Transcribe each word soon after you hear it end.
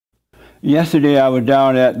Yesterday I was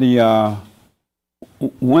down at the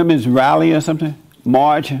women's rally or something,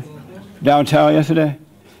 march, downtown yesterday.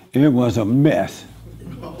 It was a mess.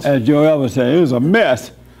 As Joel was saying, it was a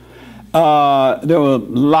mess. There were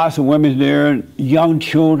lots of women there, young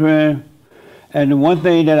children. And the one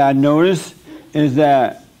thing that I noticed is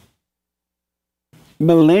that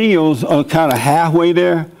millennials are kind of halfway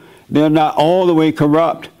there. They're not all the way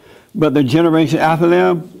corrupt, but the generation after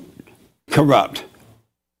them, corrupt.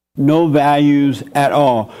 No values at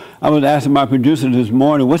all. I was asking my producer this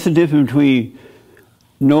morning, what's the difference between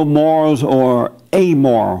no morals or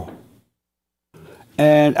amoral?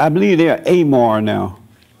 And I believe they are amoral now.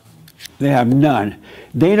 They have none.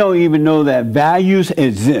 They don't even know that values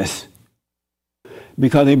exist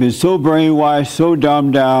because they've been so brainwashed, so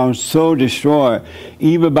dumbed down, so destroyed,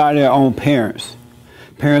 even by their own parents.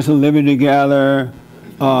 Parents are living together,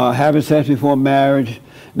 having sex before marriage.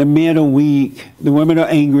 The men are weak, the women are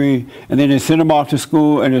angry, and then they send them off to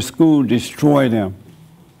school, and the school destroy them.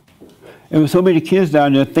 There were so many kids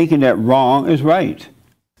down there thinking that wrong is right.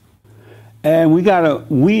 And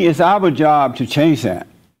it's our job to change that.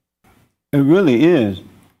 It really is.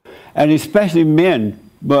 And especially men,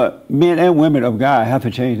 but men and women of God have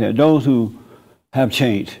to change that. Those who have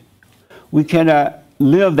changed. We cannot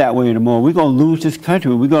live that way anymore. We're going to lose this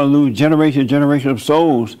country. We're going to lose generation of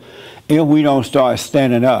souls if we don't start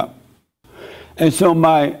standing up. And so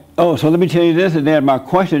so let me tell you this, and then my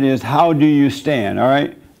question is, how do you stand, all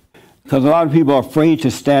right? Because a lot of people are afraid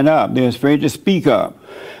to stand up. They're afraid to speak up.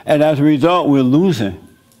 And as a result, we're losing.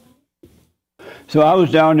 So I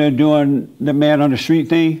was down there doing the man on the street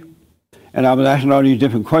thing, and I was asking all these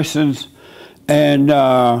different questions, and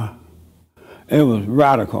it was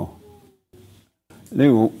radical. They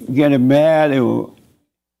were getting mad, they were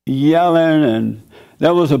yelling, and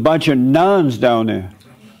there was a bunch of nuns down there.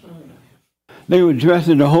 They were dressed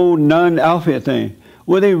in the whole nun outfit thing.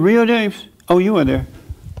 Were they real, James? Oh, you were there.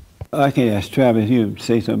 I can't ask Travis, he'll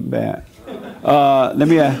say something bad. Let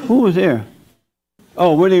me ask, who was there?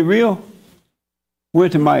 Oh, were they real?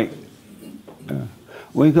 Where's the mic?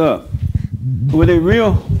 Wake up. Were they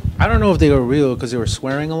real? I don't know if they were real because they were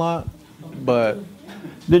swearing a lot, but...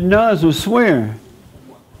 The nuns were swearing.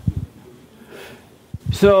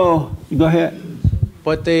 So, go ahead.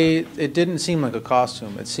 But it didn't seem like a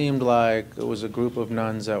costume. It seemed like it was a group of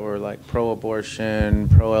nuns that were like pro-abortion,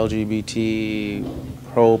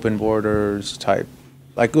 pro-LGBT, pro-open borders type.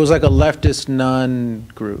 Like it was like a leftist nun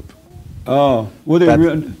group. Oh, were they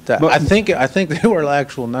real? I think they were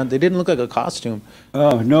actual nuns. They didn't look like a costume.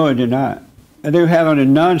 Oh, no, it did not. And they had on the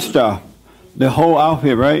nun stuff, the whole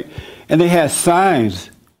outfit, right? And they had signs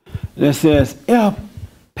that says, "F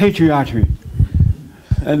patriarchy."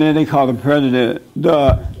 And then they called the president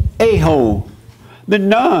the a-hole, the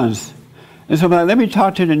nuns. And so I'm like, let me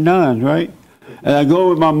talk to the nuns, right? And I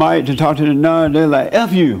go with my mic to talk to the nuns. They're like,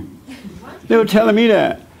 F you. They were telling me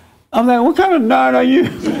that. I'm like, what kind of nun are you?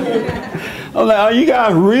 I'm like, are you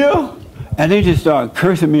guys real? And they just start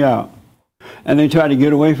cursing me out. And they tried to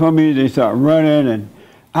get away from me. They start running. And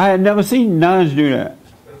I had never seen nuns do that.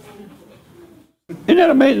 Isn't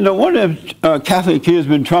that amazing? No wonder Catholic kids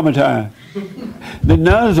been traumatized. The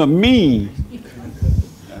nuns are mean.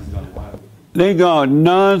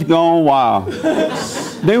 Nuns gone wild.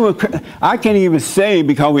 I can't even say,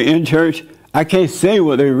 because we're in church, I can't say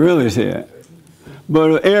what they really said.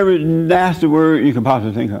 But every nasty word you can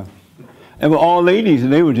possibly think of. And with all ladies,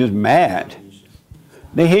 they were just mad.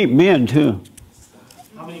 They hate men too.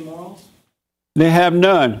 How many morals? They have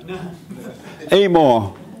none.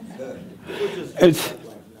 Amoral. It's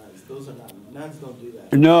Those are not, nuns don't do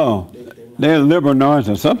that. no. They're liberal nuns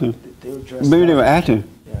or something. Maybe they were acting.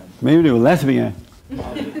 Yeah. Maybe they were lesbian.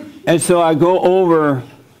 And so I go over,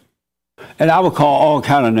 and I would call all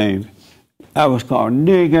kind of names. I was called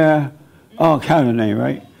nigger, all kind of names,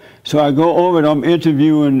 right? So I go over and I'm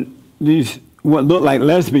interviewing these, what look like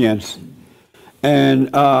lesbians. And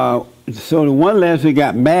so the one lesbian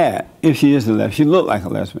got mad, if she is a lesbian. She looked like a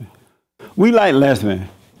lesbian. We like lesbians,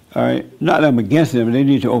 all right? Not that I'm against them, but they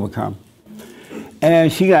need to overcome.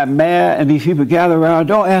 And she got mad, and these people gather around,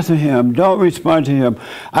 don't answer him, don't respond to him.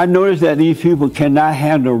 I noticed that these people cannot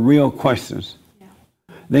handle real questions. Yeah.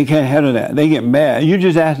 They can't handle that. They get mad. You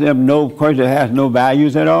just ask them no question that has no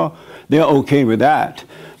values at all, they're okay with that.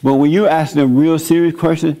 But when you ask them real serious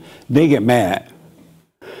questions, they get mad.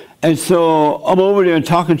 And so I'm over there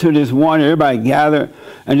talking to this one, everybody gathered,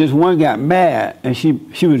 and this one got mad, and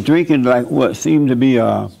she was drinking like what seemed to be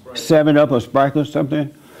a 7-Up or Sprite or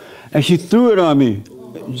something. And she threw it on me.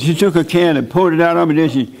 She took a can and poured it out on me, then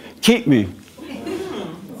she kicked me.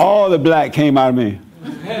 All the black came out of me.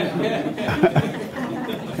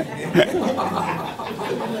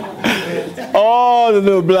 All the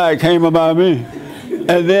little black came about me.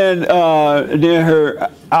 And then her,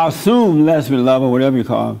 I assume lesbian lover, whatever you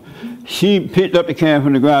call her, she picked up the can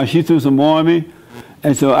from the ground. She threw some more on me.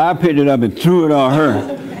 And so I picked it up and threw it on her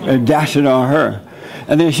and dashed it on her.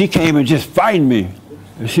 And then she came and just fighting me.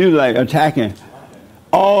 She was like attacking.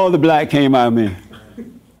 All the black came out of me.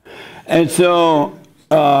 And so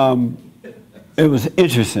it was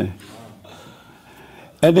interesting.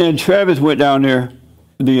 And then Travis went down there,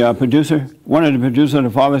 the producer, one of the producers of the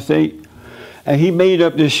Father State, and he made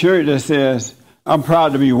up this shirt that says, "I'm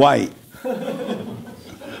proud to be white."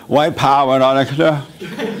 White power and all that stuff.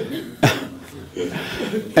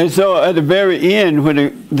 And so at the very end, when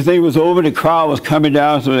the thing was over, the crowd was coming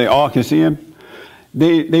down so they all could see him.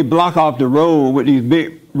 They block off the road with these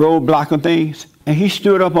big road blocker things. And he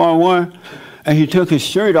stood up on one, and he took his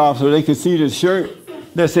shirt off so they could see the shirt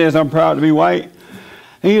that says, "I'm proud to be white."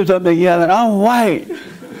 And he was up there yelling, "I'm white.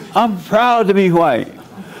 I'm proud to be white.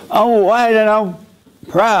 I'm white and I'm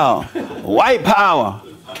proud. White power.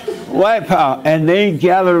 White power." And they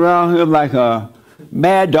gathered around him like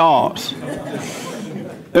mad dogs.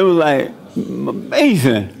 It was like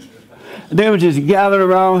amazing. They were just gathered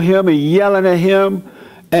around him and yelling at him.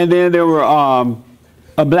 And then there were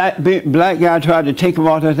a black guy tried to take him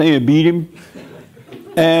off that thing and beat him.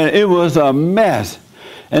 And it was a mess.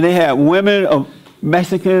 And they had women,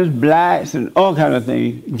 Mexicans, blacks, and all kinds of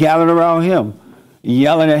things gathered around him,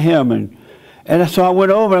 yelling at him. And so I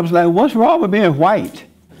went over and I was like, "What's wrong with being white?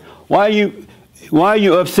 Why are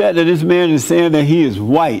you upset that this man is saying that he is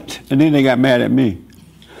white?" And then they got mad at me.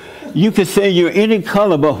 You could say you're any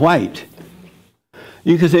color but white.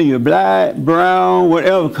 You could say you're black, brown,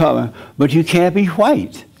 whatever color, but you can't be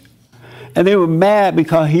white. And they were mad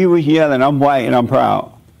because he was yelling, "I'm white and I'm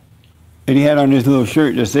proud." And he had on this little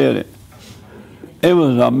shirt that said it. It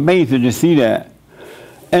was amazing to see that.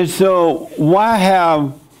 And so why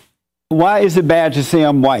is it bad to say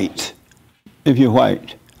I'm white if you're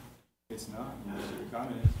white? It's not unless you're a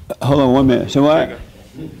communist. Hold on 1 minute. So what?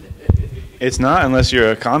 It's not unless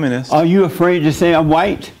you're a communist. Are you afraid to say I'm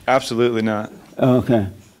white? Absolutely not. Okay.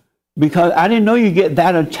 Because I didn't know you get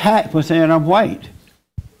that attack for saying I'm white.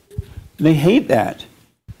 They hate that.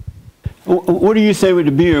 What do you say with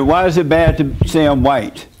the beard? Why is it bad to say I'm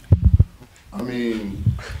white? I mean,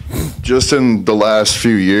 just in the last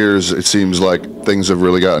few years, it seems like things have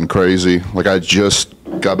really gotten crazy. Like, I just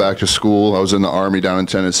got back to school. I was in the Army down in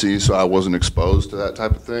Tennessee, so I wasn't exposed to that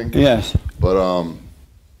type of thing. Yes. But,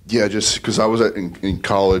 yeah, just because I was in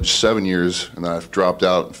college 7 years, and then I dropped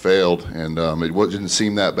out and failed, and it didn't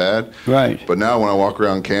seem that bad. Right. But now when I walk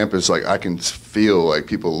around campus, like, I can feel, like,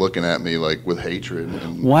 people looking at me, like, with hatred.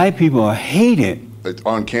 And white people hate it.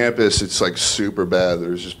 on campus, it's like super bad.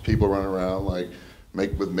 There's just people running around like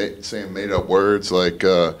saying made up words like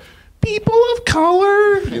people of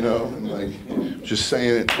color, you know, and like just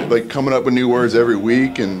saying it, like coming up with new words every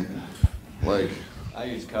week, and like I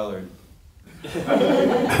use colored.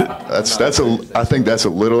 I think that's a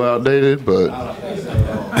little outdated, but I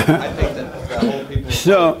think that the whole people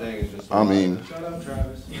thing is just. I mean, Shut up,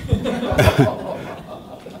 Travis.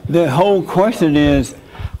 The whole question is,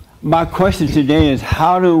 my question today is,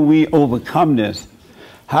 how do we overcome this?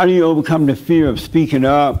 How do you overcome the fear of speaking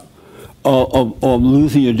up or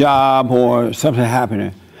losing your job or something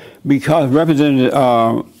happening? Because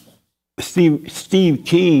Representative Steve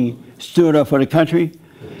King stood up for the country,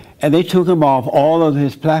 and they took him off all of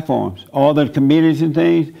his platforms, all the committees and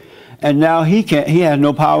things, and now he has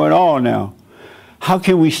no power at all now. How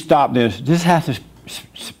can we stop this? This has to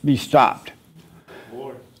be stopped.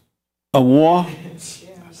 War. A war?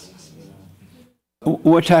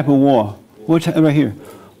 What type of war? Right here.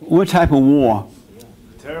 What type of war?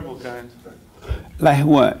 Terrible kind. Like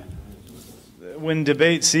what? When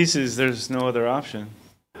debate ceases, there's no other option.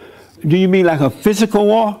 Do you mean like a physical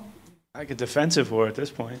war? Like a defensive war at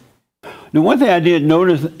this point. The one thing I did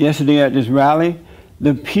notice yesterday at this rally,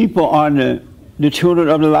 the people on the children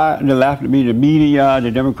of the left, I mean the media,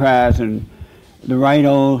 the Democrats, and the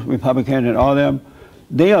rhinos, Republicans, and all them,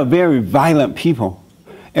 they are very violent people.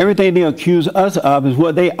 Everything they accuse us of is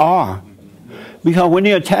what they are. Because when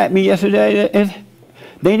they attacked me yesterday,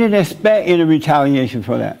 they didn't expect any retaliation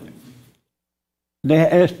for that.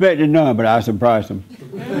 They expected none, but I surprised them.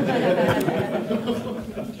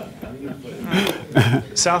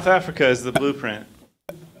 South Africa is the blueprint.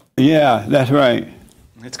 Yeah, that's right.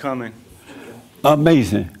 It's coming.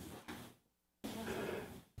 Amazing.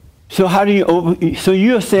 So how do you so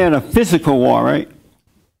you're saying a physical war, right?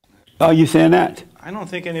 Are you saying that? I don't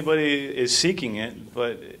think anybody is seeking it,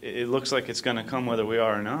 but it looks like it's going to come whether we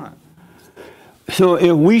are or not. So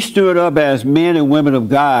if we stood up as men and women of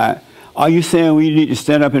God, are you saying we need to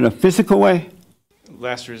stand up in a physical way?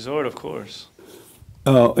 Last resort, of course.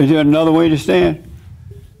 Is there another way to stand?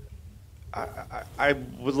 I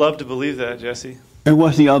would love to believe that, Jesse. And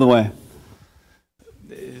what's the other way?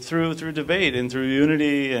 Through debate and through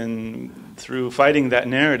unity and through fighting that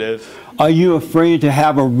narrative. Are you afraid to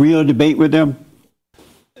have a real debate with them?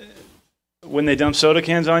 When they dump soda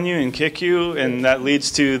cans on you and kick you, and that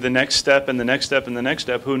leads to the next step and the next step and the next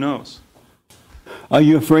step, who knows? Are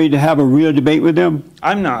you afraid to have a real debate with them?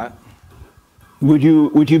 I'm not. Would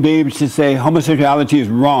you be able to say homosexuality is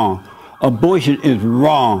wrong, abortion is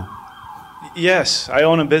wrong? Yes, I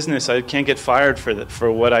own a business. I can't get fired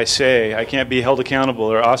for what I say. I can't be held accountable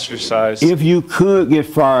or ostracized. If you could get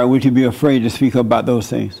fired, would you be afraid to speak about those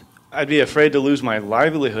things? I'd be afraid to lose my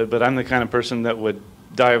livelihood, but I'm the kind of person that would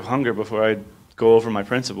die of hunger before I'd go over my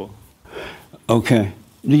principle. Okay.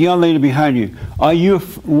 The young lady behind you,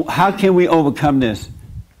 how can we overcome this?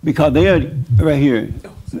 Because they are right here.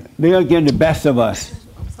 They are getting the best of us.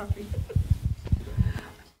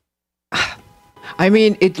 I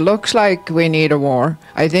mean, it looks like we need a war.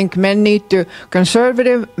 I think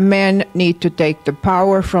conservative men need to take the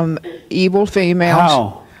power from evil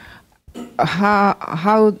females.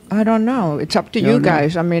 How? I don't know. It's up to you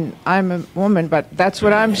guys. I mean, I'm a woman, but that's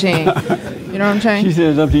what I'm saying. You know what I'm saying? She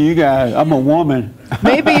says, up to you guys. I'm a woman.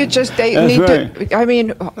 Maybe you just need to, I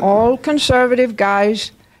mean, all conservative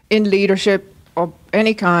guys in leadership of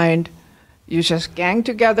any kind, you just gang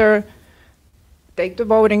together, take the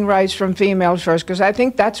voting rights from females first, because I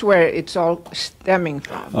think that's where it's all stemming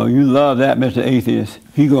from. Oh, you love that, Mr. Atheist.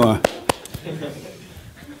 He going.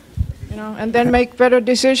 You know, and then make better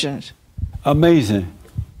decisions. Amazing.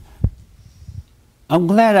 I'm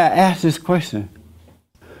glad I asked this question.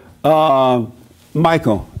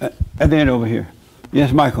 Michael, at the end over here.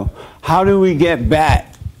 Yes, Michael. How do we get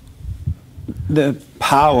back the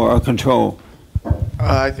power or control?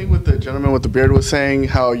 I think what the gentleman with the beard was saying,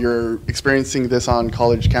 how you're experiencing this on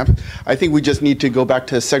college campus, I think we just need to go back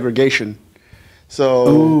to segregation.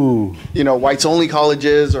 So, you know, whites-only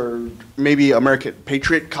colleges or maybe American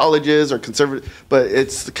patriot colleges or conservative, but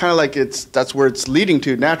it's kind of like that's where it's leading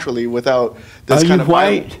to naturally without this kind of...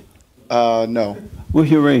 Are you white? No. What's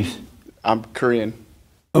your race? I'm Korean.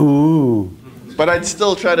 Ooh. But I'd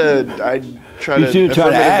still try to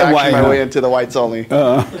add white, my way into the whites-only.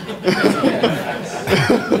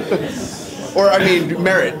 Or, I mean,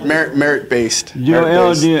 merit-based.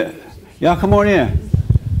 Joel, y'all come on in.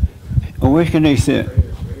 Or where can they sit?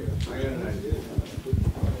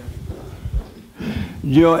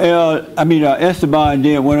 Esteban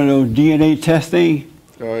did one of those DNA testing.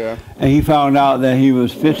 Oh, yeah. And he found out that he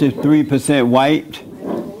was 53% white.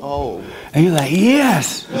 Oh. And he's like,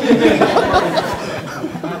 yes!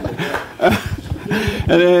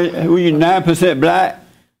 And then, were you 9% black?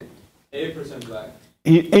 8% black.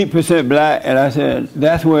 8% black, and I said,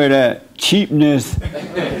 that's where that cheapness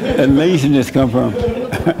and laziness come from.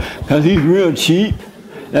 Because he's real cheap.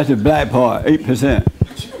 That's the black part, 8%.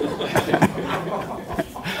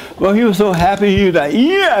 Well, he was so happy, he was like,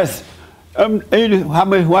 yes! How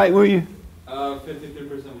much white were you?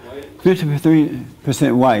 53% white.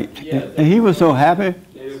 53% white. Yeah, and he was so happy.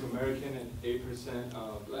 Native American and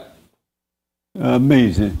 8% black.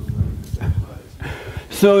 Amazing.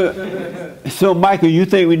 So, Michael, you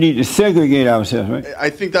think we need to segregate ourselves, right?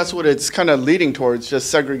 I think that's what it's kind of leading towards,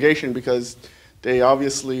 just segregation, because they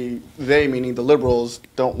meaning the liberals,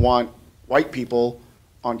 don't want white people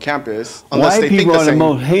on campus unless white they people think the are same. the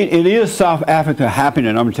most hate. It is South Africa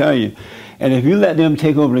happening, I'm telling you. And if you let them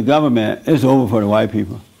take over the government, it's over for the white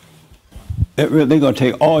people. They're going to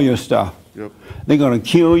take all your stuff. Yep. They're going to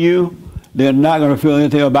kill you. They're not going to feel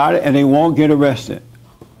anything about it, and they won't get arrested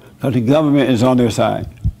because the government is on their side.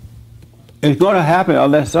 It's going to happen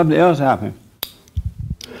unless something else happens.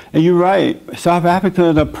 And you're right. South Africa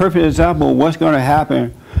is a perfect example of what's going to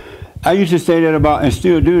happen. I used to say that about, and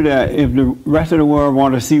still do that, if the rest of the world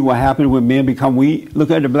want to see what happened when men become weak, look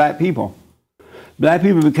at the black people. Black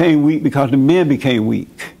people became weak because the men became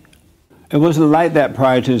weak. It wasn't like that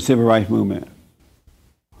prior to the civil rights movement.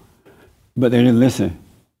 But they didn't listen.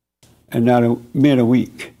 And now the men are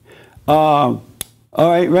weak. All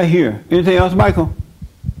right, right here. Anything else, Michael?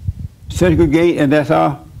 Segregate, and that's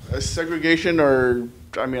all? Segregation, or,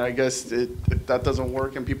 I mean, I guess if that doesn't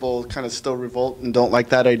work and people kind of still revolt and don't like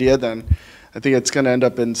that idea, then I think it's going to end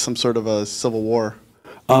up in some sort of a civil war.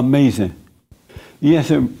 Amazing. Yes,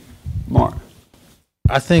 sir, Mark.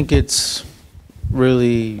 I think it's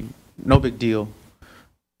really no big deal.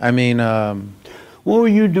 I mean, What were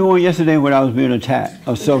you doing yesterday when I was being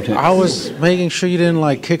assaulted? I was making sure you didn't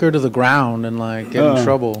like kick her to the ground and like get in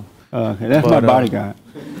trouble. Okay, that's my bodyguard.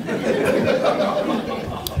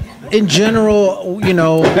 In general, you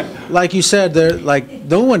know, like you said, there like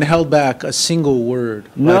no one held back a single word.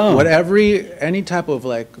 No. Like any type of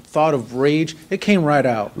like thought of rage, it came right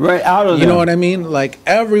out. Right out of You them. know what I mean? Like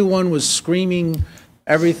everyone was screaming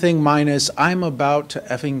everything minus I'm about to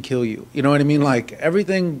effing kill you. You know what I mean? Like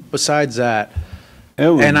everything besides that. It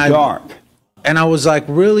was dark. And I was like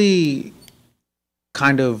really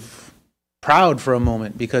kind of proud for a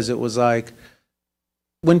moment because it was like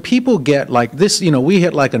when people get like this, you know, we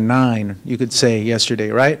hit like a 9, you could say yesterday,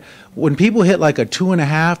 right? When people hit like a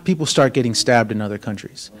 2.5, people start getting stabbed in other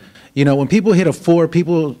countries. You know, when people hit a 4,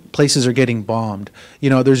 places are getting bombed. You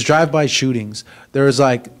know, there's drive-by shootings. There's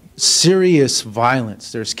like serious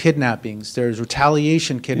violence. There's kidnappings. There's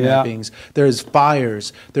retaliation kidnappings. There's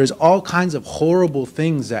fires. There's all kinds of horrible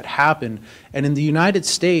things that happen. And in the United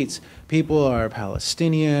States, people are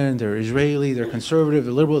Palestinian, they're Israeli, they're conservative,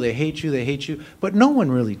 they're liberal, they hate you, but no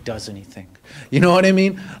one really does anything. You know what I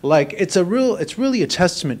mean? Like it's really a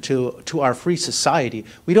testament to our free society.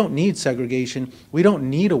 We don't need segregation, we don't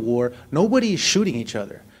need a war, nobody is shooting each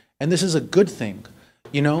other. And this is a good thing.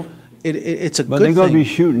 You know? It's a good thing. But they're going to be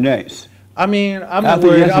shooting next. I mean, I'm not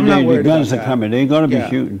worried The guns about are coming. They're going to be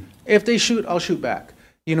shooting. If they shoot, I'll shoot back.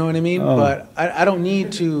 You know what I mean? But I don't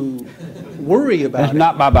need to worry about That's it.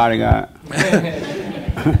 not my bodyguard.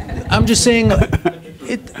 I'm just saying,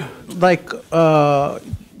 you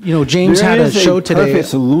know, James had a show today. There's a perfect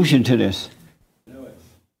solution to this.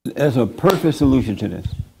 There's a perfect solution to this.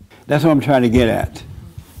 That's what I'm trying to get at.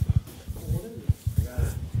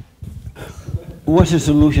 What's the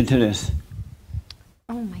solution to this?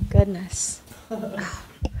 Oh my goodness.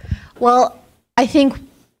 Well, I think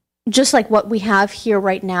just like what we have here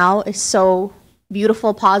right now is so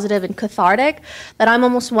beautiful, positive, and cathartic that I'm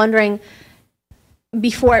almost wondering,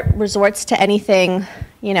 before it resorts to anything,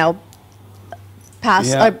 you know,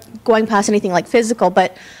 going past anything like physical,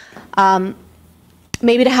 but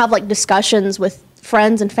maybe to have like discussions with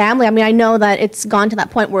friends and family. I mean, I know that it's gone to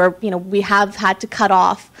that point where, you know, we have had to cut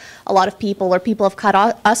off a lot of people or people have cut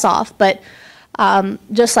us off, but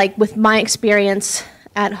just like with my experience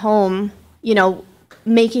at home, you know,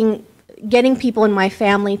 getting people in my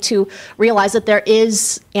family to realize that there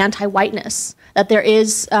is anti-whiteness, that there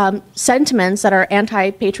is sentiments that are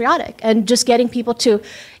anti-patriotic, and just getting people to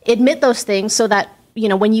admit those things so that, you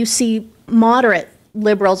know, when you see moderate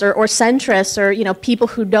liberals or centrists or, you know, people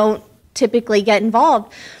who don't typically get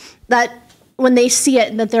involved, that when they see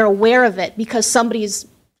it, that they're aware of it because somebody's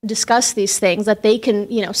discussed these things, that they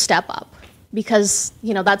can, you know, step up, because,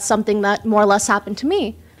 you know, that's something that more or less happened to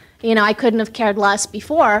me. You know, I couldn't have cared less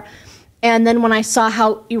before. And then when I saw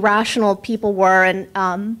how irrational people were and,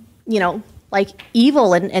 you know, like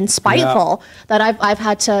evil and spiteful, that I've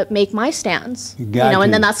had to make my stands. You know,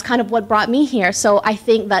 and then that's kind of what brought me here. So I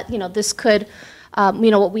think that, you know, this could,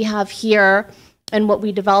 you know, what we have here and what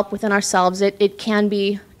we develop within ourselves, it can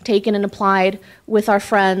be taken and applied with our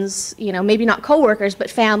friends, you know, maybe not coworkers,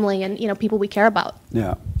 but family and, you know, people we care about.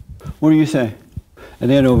 Yeah. What do you say?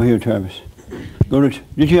 And then over here, Travis. Did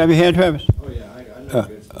you have your hand, Travis? Oh, yeah, I know.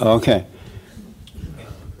 Okay.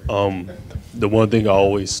 The one thing I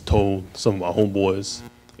always told some of my homeboys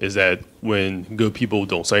is that when good people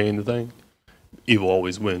don't say anything, evil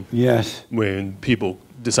always wins. Yes. When people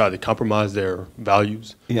decide to compromise their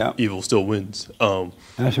values, evil still wins.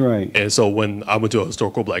 That's right. And so when I went to a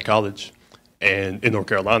historical black college and in North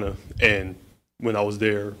Carolina, and when I was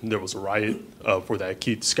there, there was a riot for that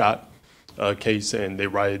Keith Scott case, and they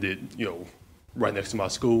rioted, you know, right next to my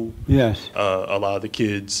school. Yes. A lot of the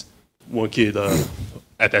kids, one kid,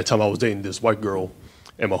 at that time I was dating this white girl,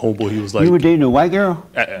 and my homeboy, he was like... You were dating a white girl?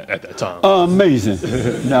 At that time.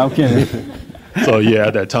 Amazing. No, I'm kidding. So yeah,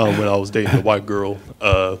 at that time when I was dating a white girl,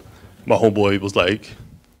 my homeboy was like,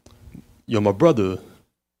 "Yo, my brother,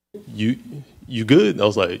 you good?" I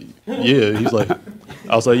was like, "Yeah."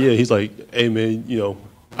 I was like, "Yeah." He's like, "Hey man, you know,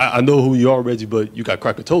 I know who you are, Reggie, but you got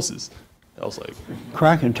crackatosis." I was like,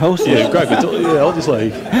 "Crackatosis?" Yeah, crackatosis. Yeah, I was just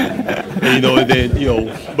like, and, you know, and then, you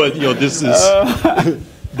know, but you know, this is,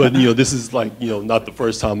 but you know, this is like, you know, not the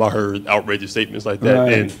first time I heard outrageous statements like that,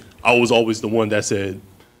 Right. and I was always the one that said,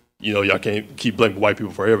 you know, y'all can't keep blaming white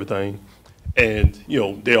people for everything. And, you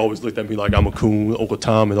know, they always looked at me like I'm a coon, Uncle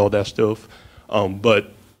Tom, and all that stuff.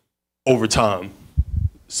 But over time,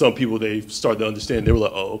 some people, they started to understand. They were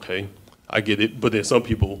like, oh, okay, I get it. But then some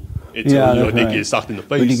people, until, you know, they get socked in the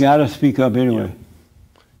face. But you got to speak up anyway.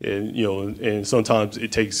 Yeah. And, you know, and sometimes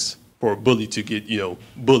it takes for a bully to get,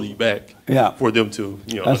 bullied back. Yeah. For them to,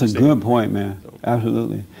 That's understand. a good point, man. So.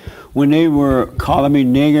 Absolutely. When they were calling me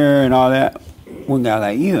nigger and all that, one guy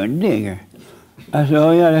like, you a nigger. I said,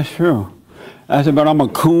 oh yeah, that's true. I said, but I'm a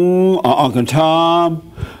coon, a Uncle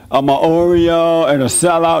Tom, I'm a Oreo, and a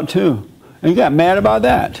sellout too. And he got mad about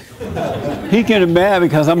that. He getting mad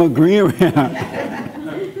because I'm agreeing with him.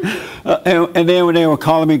 And then when they were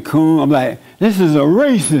calling me coon, I'm like, this is a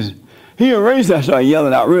racist. He a racist. I started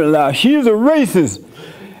yelling out really loud, she's a racist.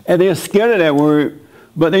 And they're scared of that word,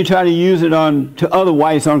 but they try to use it to other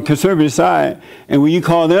whites on the conservative side. And when you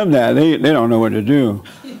call them that, they don't know what to do.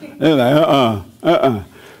 They're like,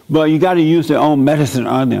 But you got to use their own medicine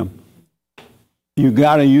on them. You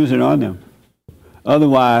got to use it on them.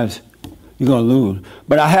 Otherwise, you're going to lose.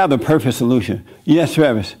 But I have the perfect solution. Yes,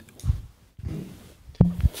 Travis?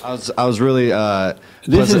 I was really...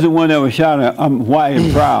 this is the one that was shouting, I'm white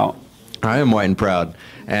and proud. I am white and proud.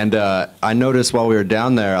 And I noticed while we were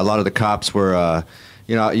down there, a lot of the cops were,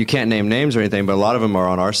 you can't name names or anything, but a lot of them are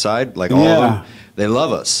on our side, like all of them. They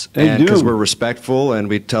love us. They do. Because we're respectful, and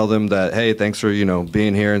we tell them that, hey, thanks for,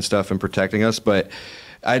 being here and stuff and protecting us. But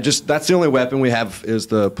that's the only weapon we have is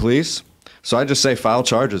the police. So I just say file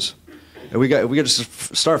charges. And we got to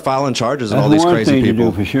start filing charges on all these crazy people. That's one thing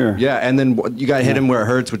to do, for sure. Yeah, and then you got to hit them where it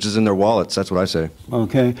hurts, which is in their wallets. That's what I say.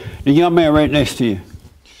 Okay. The young man right next to you.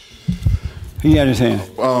 He had his hand.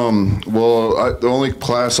 The only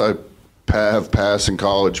class I have passed in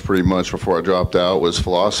college pretty much before I dropped out was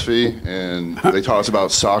philosophy, and they taught us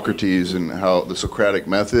about Socrates and how the Socratic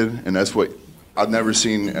method, and that's what I've never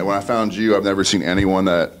seen. When I found you, I've never seen anyone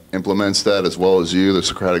that implements that as well as you, the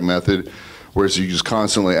Socratic method, whereas you just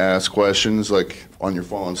constantly ask questions, like on your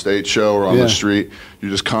phone stage show or on the street,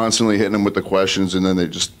 you're just constantly hitting them with the questions, and then they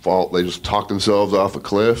just talk themselves off a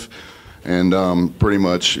cliff. And pretty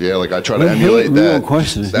much, like I try to emulate that.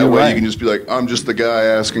 Questions. That way you can just be like, I'm just the guy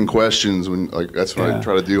asking questions. That's what I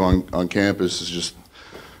try to do on campus, is just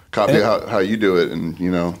copy how you do it, and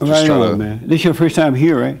just right try on, to. Man. This your first time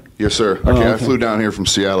here, right? Yes, sir. I flew down here from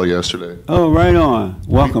Seattle yesterday. Oh, right on.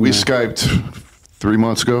 Welcome. We Skyped 3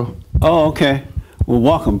 months ago. Oh, okay. Well,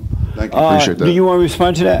 welcome. Thank you. Appreciate that. Do you want to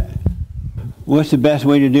respond to that? What's the best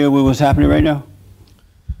way to deal with what's happening right now?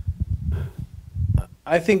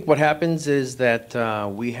 I think what happens is that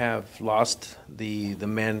we have lost the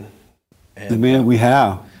men. And the men we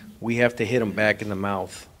have. We have to hit them back in the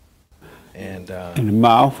mouth. And in the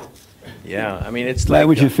mouth? Yeah, I mean, it's like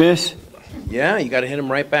with your fist? Yeah, you got to hit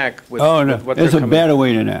them right back with, with what there's a better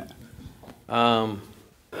way than that.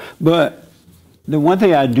 But the one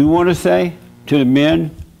thing I do want to say to the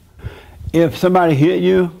men, if somebody hit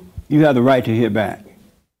you, you have the right to hit back.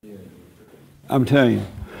 I'm telling you.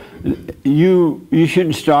 You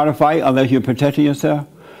shouldn't start a fight unless you're protecting yourself.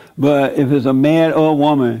 But if it's a man or a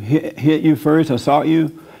woman hit you first, assault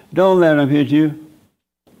you, don't let them hit you.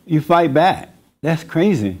 You fight back. That's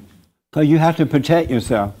crazy. Because you have to protect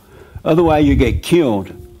yourself. Otherwise, you get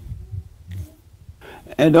killed.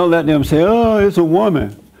 And don't let them say, oh, it's a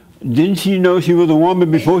woman. Didn't she know she was a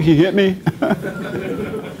woman before she hit me? You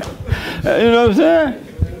know what I'm saying?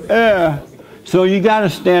 Yeah. So you got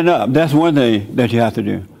to stand up. That's one thing that you have to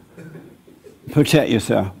do. Protect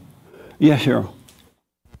yourself. Yes, Cheryl.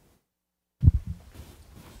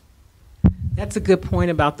 That's a good point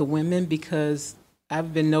about the women, because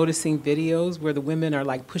I've been noticing videos where the women are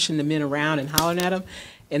like pushing the men around and hollering at them.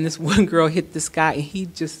 And this one girl hit this guy and he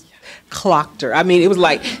just clocked her. I mean, it was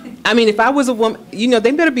like, if I was a woman,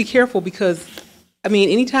 they better be careful, because,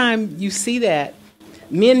 anytime you see that,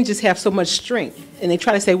 men just have so much strength, and they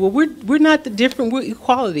try to say, well, we're not the different, we're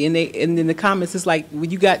equality, and in the comments it's like, well,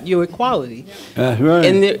 you got your equality. That's right.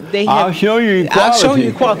 And they have, I'll show you equality. I'll show you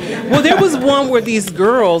equality. Well, there was one where these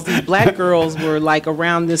black girls were like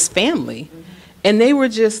around this family, and they were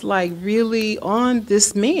just like really on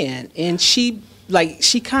this man, and she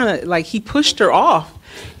kind of like, he pushed her off,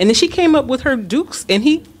 and then she came up with her dukes, and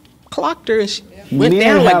he clocked her, and she went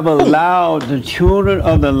down like, Men have allowed the children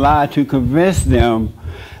of the lie to convince them,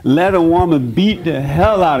 let a woman beat the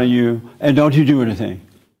hell out of you and don't you do anything.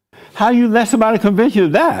 How do you let somebody convince you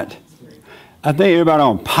of that? I think everybody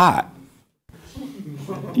on pot.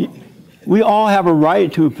 We all have a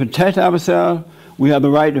right to protect ourselves. We have the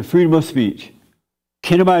right to freedom of speech.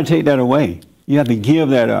 Can't nobody take that away. You have to give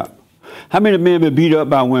that up. How many men have been beat up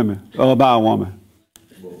by women or by a woman?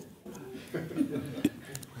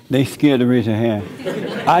 They scared to raise their hand.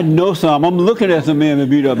 I know some. I'm looking at some men that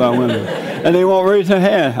beat up by women, and they won't raise their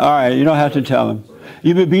hand. All right, you don't have to tell them.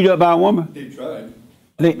 You been beat up by a woman? They tried.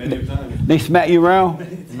 Many times. They smack you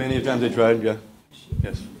around? Many times they tried, yeah.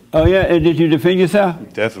 Yes. Oh, yeah? And did you defend yourself?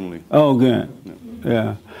 Definitely. Oh, good. Yeah.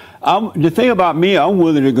 Yeah. The thing about me, I'm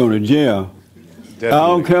willing to go to jail. Definitely. I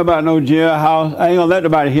don't care about no jailhouse. I ain't gonna let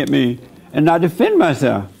nobody hit me and not defend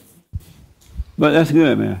myself. But that's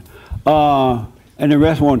good, man. And the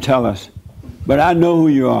rest won't tell us. But I know who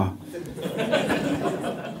you are.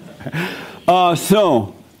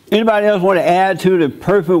 So, anybody else want to add to the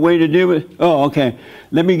perfect way to deal with it? Oh, okay.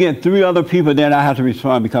 Let me get 3 other people, then I have to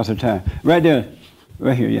respond because of time. Right there.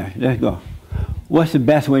 Right here, yeah. Let's go. What's the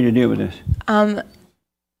best way to deal with this?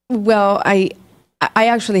 Well, I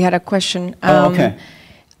actually had a question. Okay.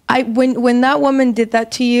 When that woman did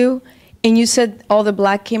that to you, and you said all the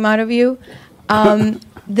black came out of you,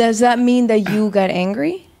 does that mean that you got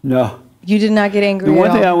angry? No. You did not get angry The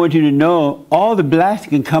one at thing all? I want you to know, all the blacks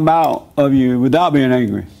can come out of you without being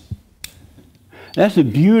angry. That's the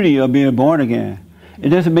beauty of being born again. It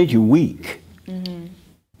doesn't make you weak.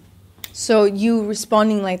 So you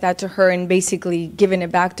responding like that to her and basically giving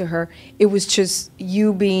it back to her, it was just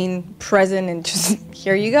you being present and just,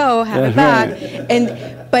 here you go, have it back. Right.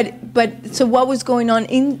 And but so what was going on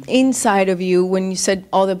inside of you when you said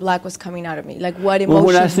all the black was coming out of me? Like what emotions?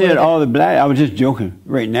 Well, when I said were there? all the black, I was just joking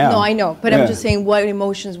right now. No, I know, but Yeah. I'm just saying what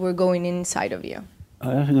emotions were going inside of you?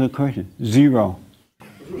 Oh, that's a good question. 0.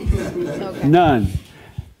 None.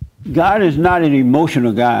 God is not an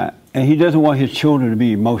emotional God, and he doesn't want his children to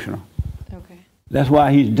be emotional. That's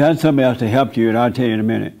why he's done something else to help you, and I'll tell you in a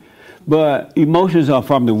minute. But emotions are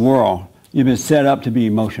from the world. You've been set up to be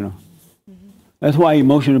emotional. That's why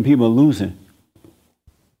emotional people are losing.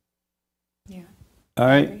 Yeah. All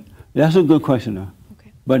right? That's a good question, though.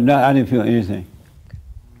 Okay. But no, I didn't feel anything.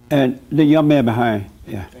 And the young man behind,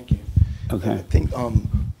 yeah. Thank you. Okay. I think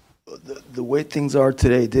the way things are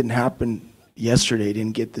today didn't happen yesterday. It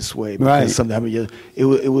didn't get this way because Right. something happened.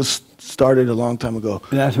 It was started a long time ago.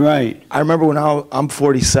 That's right. I remember when I'm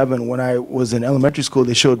 47. When I was in elementary school,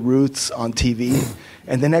 they showed Roots on TV,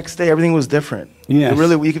 and the next day everything was different. Yes. It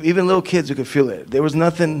really, even little kids, you could feel it. There was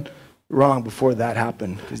nothing wrong before that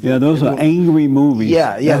happened. Yeah, those are angry movies.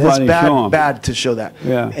 Yeah, That's why that's they show 'em. bad to show that.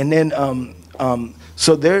 Yeah. And then,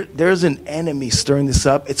 so there's an enemy stirring this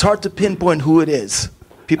up. It's hard to pinpoint who it is.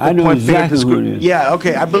 People I know point exactly fingers. who it is. Yeah,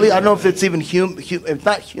 okay. I don't know if it's even it's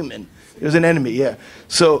not human. There's an enemy, yeah.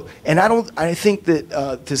 So, and I think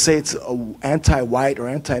that to say it's anti-white or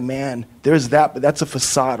anti-man, there's that, but that's a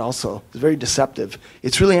facade also. It's very deceptive.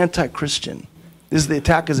 It's really anti-Christian. The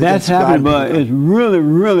attack is That's against God. happening, but it's really,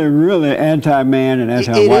 really, really anti-man and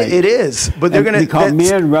anti-white. It is, but they're going to... Because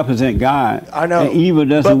men represent God. I know. And evil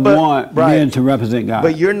doesn't want men to represent God.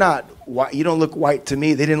 But you're not white. You don't look white to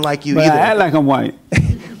me. They didn't like you But either. I act like I'm white.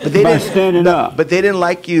 But they by didn't standing up. But they didn't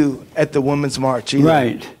like you at the Women's March either.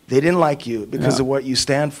 Right. They didn't like you because Yeah. of what you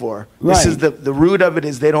stand for. Right. This is the root of it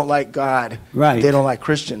is they don't like God. Right. They don't like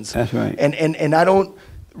Christians. That's right. And I don't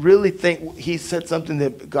really think he said something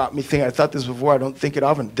that got me thinking. I thought this before. I don't think it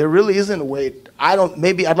often. There really isn't a way.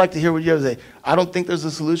 Maybe I'd like to hear what you have to say. I don't think there's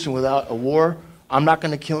a solution without a war. I'm not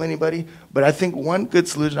going to kill anybody. But I think one good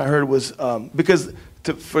solution I heard was because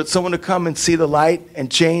for someone to come and see the light and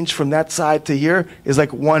change from that side to here is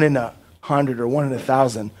like 1 in 100 or 1 in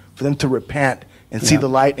 1,000 for them to repent and see the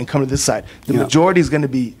light and come to this side. The majority is going to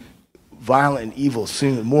be violent and evil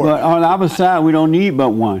soon and more. But on the opposite side, we don't need but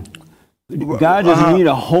one. God doesn't need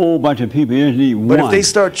a whole bunch of people. He just needs one. But if they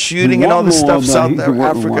start shooting and all this stuff, South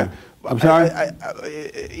Africa. I'm sorry?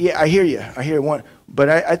 Yeah, I hear you. I hear one. But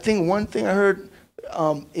I think one thing I heard,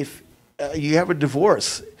 if you have a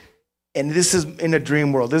divorce, and this is in a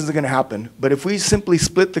dream world, this isn't going to happen. But if we simply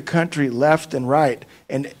split the country left and right,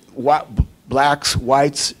 and blacks,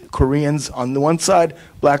 whites, Koreans on the one side,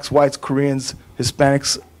 blacks, whites, Koreans,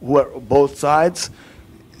 Hispanics, both sides,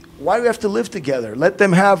 why do we have to live together? Let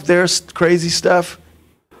them have their crazy stuff,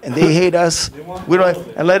 and they hate us. We don't,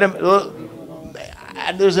 and let them.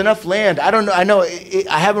 There's enough land. I don't know. I know.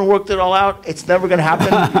 I haven't worked it all out. It's never going to happen.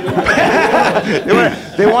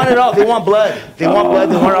 They want it all. They want blood. They want blood.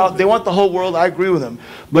 They want it all. They want the whole world. I agree with them.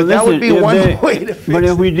 But that would be one way to fix it. But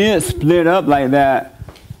if we did split up like that,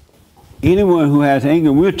 anyone who has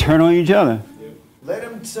anger, we'll turn on each other. Let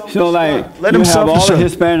them So like, let you them have all the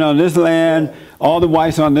self-destruct. Hispanics on this land, all the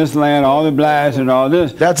whites on this land, all the blacks and all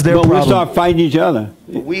this. That's their but problem. we'll start fighting each other.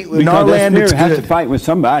 In our land, it's has to good. fight with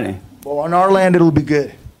somebody. Well, on our land, it'll be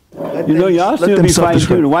good. You know, y'all still be fighting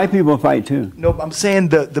too. The white people fight too. No, I'm saying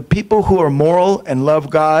the people who are moral and love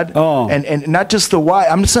God, and not just the white.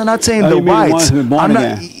 I'm just not saying the you mean the whites. ones who are born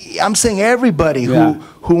again. I'm saying everybody Yeah.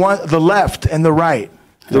 who want the left and the right,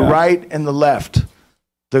 the Yeah. right and the left.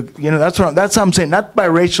 That's how I'm saying. Not by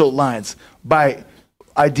racial lines, by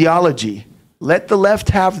ideology. Let the left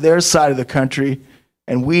have their side of the country,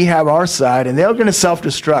 and we have our side, and they're going to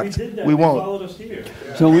self-destruct. We won't.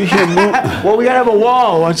 So we should move. Well, we gotta have a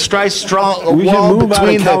wall, a strong We should wall move out of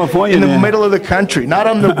between California in the then. middle of the country, not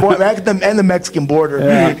on the and the Mexican border.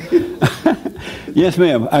 Yeah. Yes,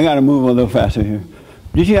 ma'am. I got to move a little faster here.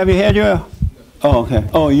 Did you have your hand, Joel? Oh, okay.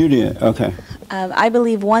 Oh, you did. Okay. I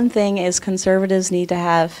believe one thing is conservatives need to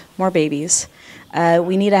have more babies.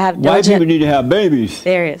 We need to have White diligent. people need to have babies.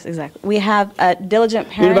 There it is, exactly. We have diligent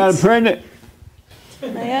Anybody parents. pregnant?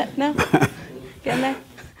 Not yet? No? Getting there?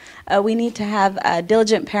 We need to have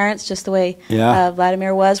diligent parents, just the way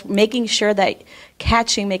Vladimir was, making sure that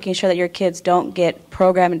your kids don't get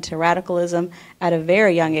programmed into radicalism at a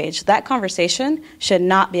very young age. That conversation should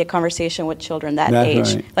not be a conversation with children that That's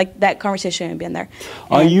age. right. Like, that conversation shouldn't be in there.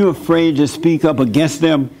 Are you afraid to speak up against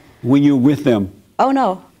them when you're with them? Oh,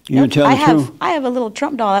 no. You tell the truth? I have a little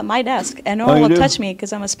Trump doll at my desk, and no Oh, one you will do? touch me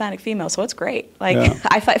because I'm a Hispanic female, so it's great. Like, Yeah.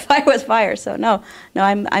 I fight fire with fire, so no,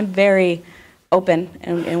 I'm very open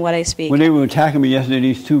in what I speak. When they were attacking me yesterday,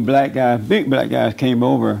 these two black guys, big black guys, came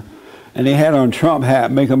over, and they had on Trump hat,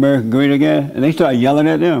 "Make America Great Again," and they started yelling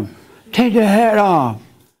at them, "Take the hat off!"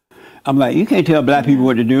 I'm like, you can't tell black people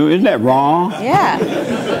what to do. Isn't that wrong? Yeah,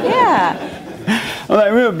 yeah, I'm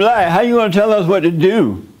like, we're black. How you gonna tell us what to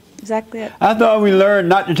do? exactly it. I thought we learned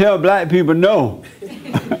not to tell black people no. They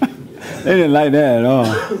didn't like that at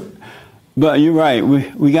all. But you're right.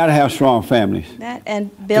 We got to have strong families. That and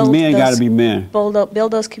build And men those, gotta be men.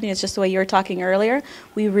 Build those communities, just the way you were talking earlier.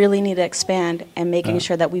 We really need to expand and making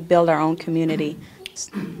sure that we build our own community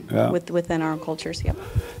within our own cultures. Yep.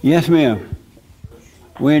 Yes, ma'am.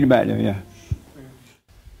 Way in the back there, yeah.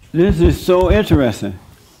 This is so interesting.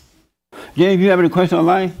 James, you have any question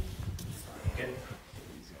online?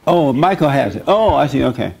 Oh, Michael has it. Oh, I see.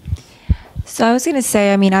 Okay. So I was going to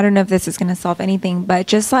say, I mean, I don't know if this is going to solve anything, but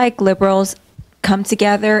just like liberals come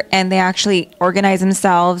together and they actually organize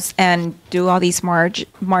themselves and do all these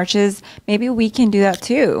marches, maybe we can do that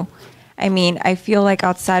too. I mean, I feel like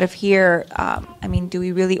outside of here, I mean, do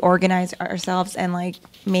we really organize ourselves and like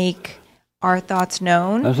make our thoughts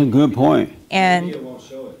known? That's a good point. And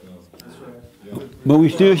but we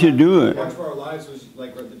still should do it. March for Our Lives was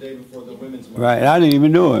like the day before the women's march. Right. I didn't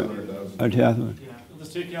even do it.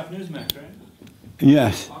 Let's take you off Newsmax, right?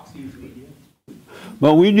 Yes.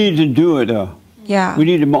 But we need to do it though. Yeah. We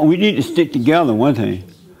need to stick together. One thing.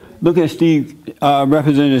 Look at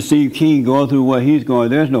Representative Steve King going through what he's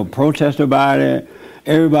going. There's no protest about it.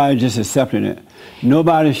 Everybody just accepting it.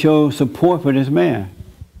 Nobody showed support for this man,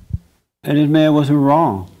 and this man wasn't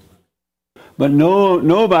wrong. But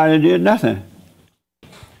nobody did nothing.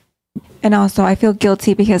 And also, I feel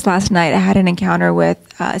guilty because last night I had an encounter with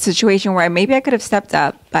a situation where maybe I could have stepped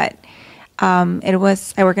up, but I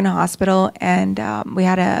work in a hospital, and we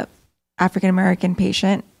had a African American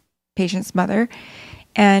patient's mother,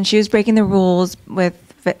 and she was breaking the rules with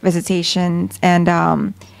visitations, and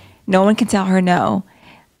no one can tell her no.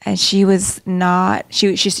 And she was not. She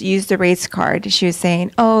used the race card. She was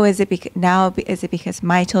saying, "Oh, is it because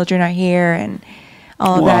my children are here and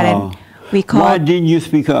all of that?" And we called. Why didn't you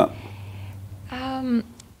speak up?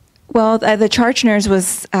 Well, the charge nurse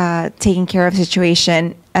was taking care of the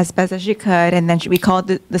situation as best as she could, and then we called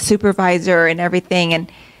the supervisor and everything,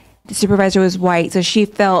 and the supervisor was white, so she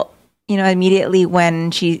felt, immediately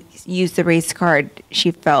when she used the race card,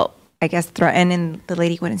 she felt, I guess, threatened, and the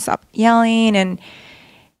lady wouldn't stop yelling, and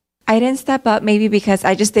I didn't step up, maybe because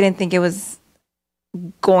I just didn't think it was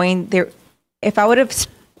going there. If I would have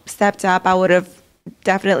stepped up, I would have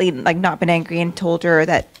definitely not been angry and told her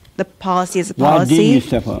that the policy is a policy. Why didn't you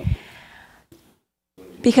step up?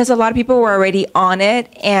 Because a lot of people were already on it,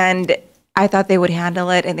 and I thought they would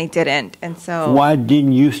handle it, and they didn't. And so, why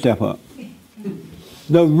didn't you step up?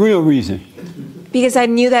 The real reason. Because I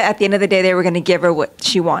knew that at the end of the day, they were going to give her what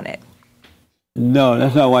she wanted. No,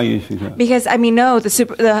 that's not why you speak up. Because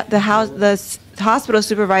the hospital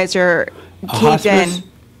supervisor caved in.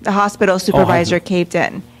 The hospital supervisor caved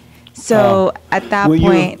in. So at that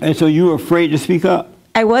point, and so you were afraid to speak up?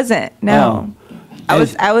 I wasn't. No. I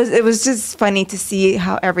was. It was just funny to see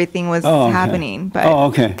how everything was happening. But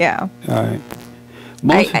okay. Yeah. All right.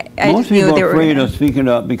 Most people are afraid of speaking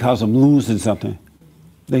up because of losing something.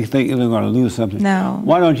 They think they're going to lose something. No.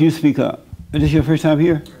 Why don't you speak up? Is this your first time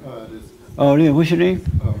here? It is. Oh, it is. What's your name?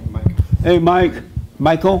 Mike. Hey, Mike.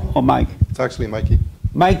 Michael or Mike? It's actually Mikey.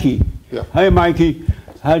 Mikey. Yeah. Hey, Mikey.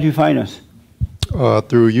 How did you find us?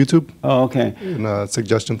 Through YouTube. Oh, okay. And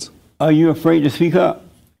suggestions. Are you afraid to speak up?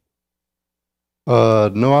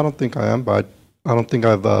 No, I don't think I am, but I don't think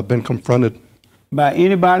I've been confronted. By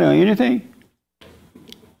anybody or anything?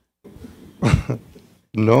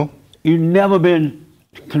 No. You've never been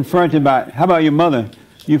confronted by, how about your mother?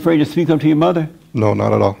 You afraid to speak up to your mother? No,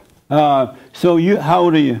 not at all. So how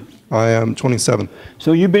old are you? I am 27.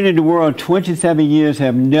 So you've been in the world 27 years,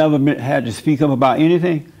 have never had to speak up about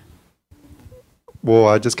anything? Well,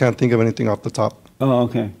 I just can't think of anything off the top. Oh,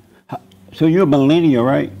 okay. So you're a millennial,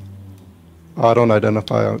 right? I don't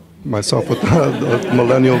identify myself with the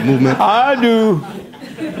millennial movement. I do.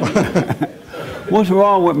 What's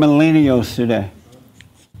wrong with millennials today?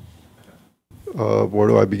 Where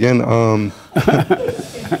do I begin?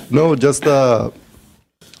 No, just the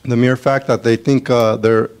mere fact that they think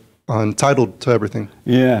they're entitled to everything.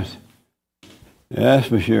 Yes, that's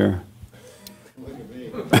for sure.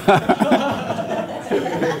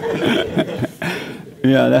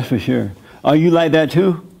 Yeah, that's for sure. Are you like that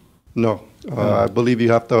too? No, I believe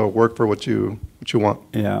you have to work for what you want.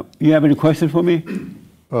 Yeah. You have any questions for me?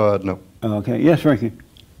 No. Okay. Yes, Frankie.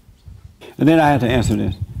 And then I have to answer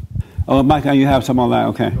this. Oh, Michael, you have some online.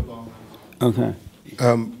 Okay. Okay.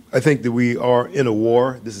 I think that we are in a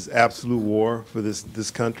war. This is absolute war for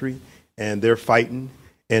this country, and they're fighting.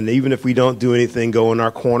 And even if we don't do anything, go in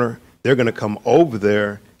our corner, they're going to come over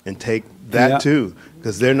there and take that too,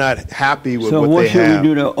 because they're not happy with what they have. So what should we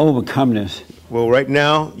do to overcome this? Well, right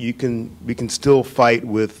now we can still fight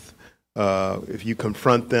with if you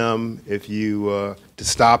confront them, if you to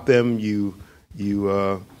stop them, you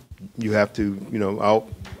have to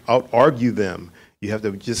out argue them. You have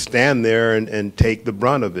to just stand there and take the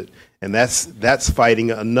brunt of it, and that's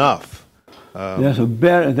fighting enough.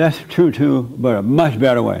 That's true too, but a much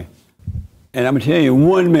better way. And I'm gonna tell you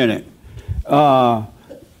 1 minute.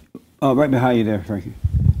 Right behind you there, Frankie.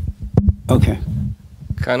 Okay.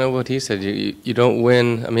 Kind of what he said. You don't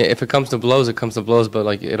win. I mean, if it comes to blows, it comes to blows, but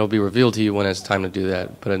like it'll be revealed to you when it's time to do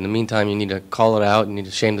that. But in the meantime, you need to call it out. You need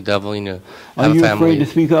to shame the devil. You need to have a family. Are you afraid to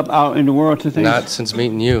speak up out in the world to things? Not since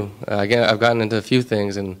meeting you. Again, I've gotten into a few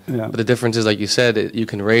things, but the difference is, like you said, you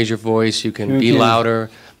can raise your voice, you can be louder,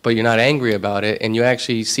 but you're not angry about it, and you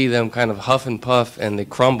actually see them kind of huff and puff, and they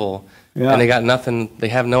crumble, and they got nothing. They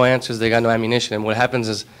have no answers. They got no ammunition. And what happens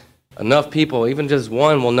is, enough people, even just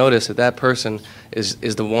one, will notice that that person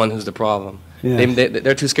is the one who's the problem. Yes.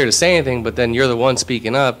 They're too scared to say anything, but then you're the one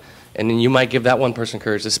speaking up, and then you might give that one person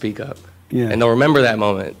courage to speak up. Yeah. And they'll remember that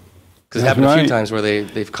moment. Because it happened a few times where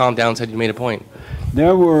they've calmed down and said, you made a point.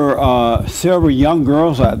 There were several young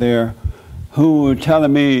girls out there who were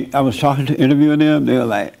telling me, I was interviewing them, they were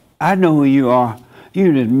like, I know who you are.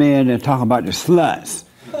 You're this man that talking about the sluts.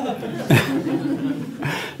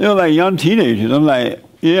 They were like young teenagers. I'm like,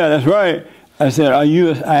 yeah, that's right. I said, I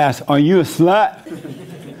asked, are you a slut?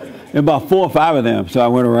 About 4 or 5 of them, so I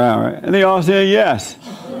went around, right? And they all said yes.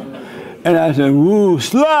 And I said, woo,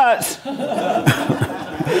 sluts!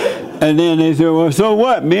 And then they said, well, so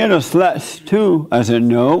what? Men are sluts too. I said,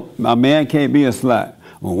 no, a man can't be a slut.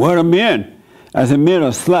 Well, what are men? I said, men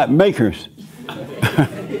are slut makers. And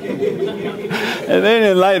they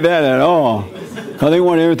didn't like that at all, because they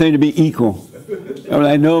want everything to be equal. I was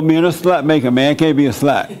like, no, men are slut maker, man can't be a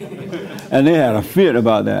slut. And they had a fit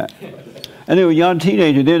about that. And they were young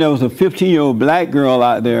teenagers. Then there was a 15-year-old black girl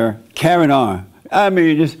out there carrying on. I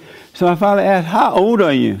mean, so I finally asked, how old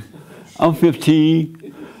are you? I'm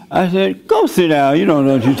 15. I said, go sit down. You don't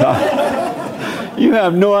know what you're talking about. You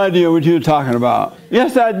have no idea what you're talking about.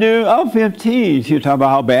 Yes, I do. I'm 15. She was talking about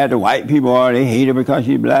how bad the white people are. They hate her because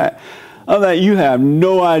she's black. I'm like, you have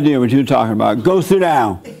no idea what you're talking about. Go sit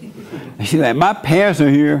down. And she's like, my parents are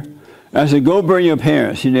here. I said, go bring your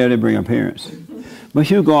parents. She never did bring her parents. But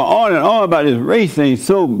she was going on and on about this race thing,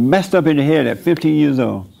 so messed up in the head at 15 years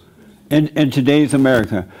old in today's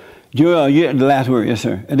America. Joel, you get the last word. Yes,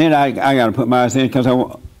 sir. And then I got to put mine in because I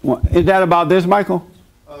want. Is that about this, Michael?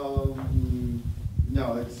 No,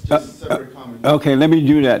 it's just separate comments. Okay, let me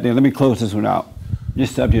do that then. Let me close this one out.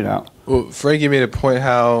 Just subject out. Well, Frankie made a point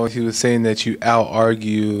how he was saying that you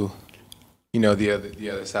out-argue, the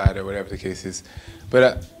other side or whatever the case is.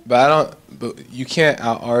 But you can't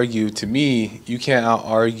out-argue, to me, you can't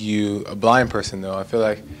out-argue a blind person, though. I feel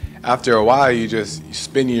like after a while, you're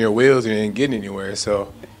spinning your wheels and you ain't getting anywhere.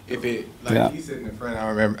 So if he said in the front,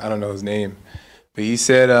 I don't know his name, but he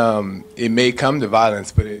said it may come to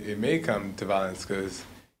violence, but it may come to violence because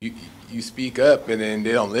you speak up and then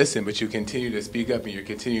they don't listen, but you continue to speak up and you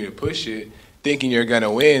continue to push it, thinking you're going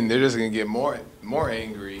to win. They're just going to get more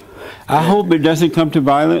angry. I hope it doesn't come to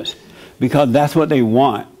violence, because that's what they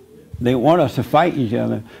want. They want us to fight each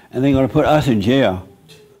other, and they're going to put us in jail.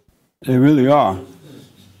 They really are.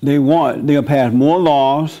 They'll pass more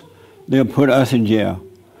laws, they'll put us in jail.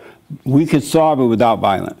 We could solve it without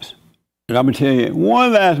violence. And I'm going to tell you,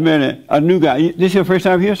 one last minute, a new guy. This your first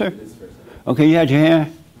time here, sir? This is first time. Okay, you had your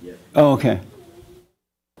hand? Yeah. Oh, okay.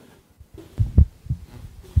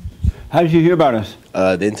 How did you hear about us?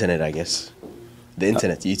 The internet, I guess. The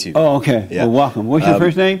internet, YouTube. Oh, okay. Yeah. Well, welcome. What's your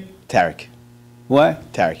first name? Tarek.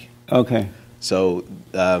 What? Tarek. Okay. So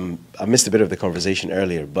I missed a bit of the conversation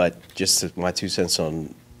earlier, but just my 2 cents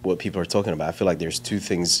on what people are talking about. I feel like there's two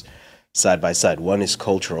things side by side. One is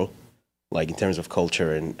cultural, like in terms of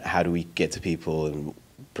culture and how do we get to people and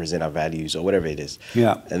present our values or whatever it is.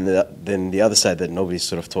 Yeah. And then the other side that nobody's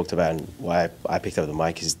sort of talked about and why I picked up the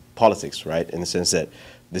mic is politics, right? In the sense that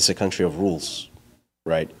this is a country of rules,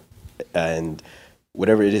 right? And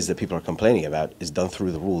whatever it is that people are complaining about is done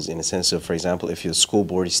through the rules in the sense of, for example, if your school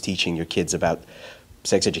board is teaching your kids about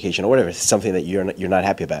sex education or whatever, it's something that you're not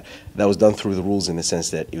happy about. That was done through the rules in the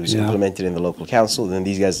sense that it was implemented in the local council, and then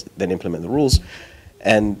these guys then implement the rules.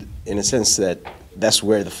 And in a sense that's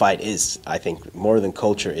where the fight is, I think, more than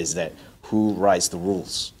culture, is that who writes the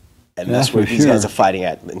rules. And that's where these guys are fighting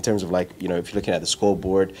at in terms of, like, you know, if you're looking at the school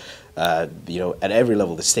board, you know, at every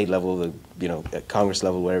level, the state level, the, you know, at Congress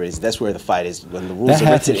level, whatever it is, that's where the fight is. When the rules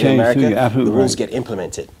are written in America, the rules get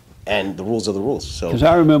implemented. And the rules are the rules. So, because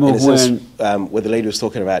I remember when what the lady was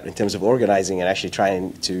talking about in terms of organizing and actually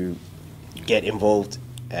trying to get involved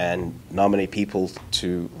and nominate people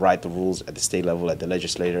to write the rules at the state level, at the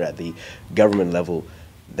legislature, at the government level,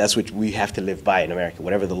 that's what we have to live by in America.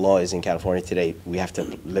 Whatever the law is in California today, we have to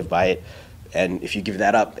live by it. And if you give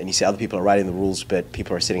that up and you see other people are writing the rules, but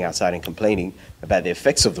people are sitting outside and complaining about the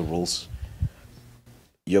effects of the rules,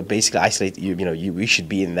 you're basically isolated. We should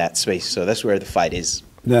be in that space. So that's where the fight is.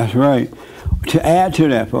 That's right. To add to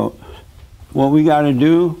that, folks, what we got to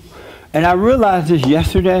do, and I realized this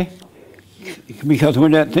yesterday, because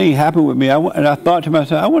when that thing happened with me, and I thought to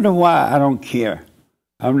myself, I wonder why I don't care.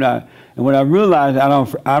 I'm not, and when I realized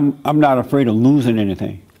I'm not afraid of losing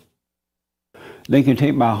anything. They can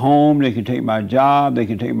take my home, they can take my job, they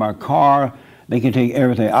can take my car, they can take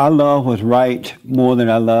everything. I love what's right more than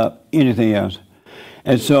I love anything else.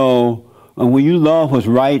 And so, and when you love what's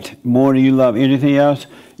right more than you love anything else,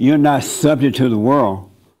 you're not subject to the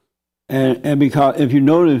world. And because if you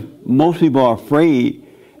notice, most people are afraid.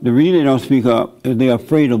 The reason they don't speak up is they're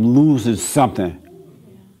afraid of losing something.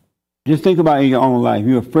 Just think about it in your own life.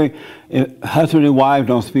 You're afraid. Husband and wife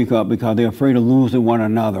don't speak up because they're afraid of losing one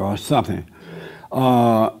another or something.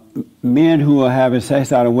 Men who are having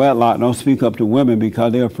sex out of wedlock don't speak up to women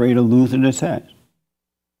because they're afraid of losing the sex.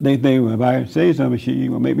 They think, well, if I say something, she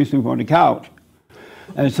will make me sleep on the couch.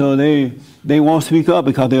 And so they won't speak up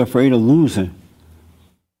because they're afraid of losing.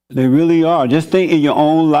 They really are. Just think in your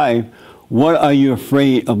own life, what are you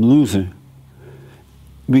afraid of losing?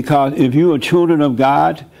 Because if you are children of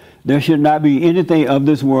God, there should not be anything of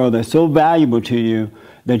this world that's so valuable to you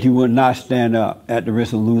that you would not stand up at the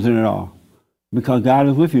risk of losing it all. Because God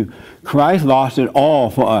is with you. Christ lost it all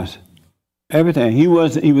for us. Everything. He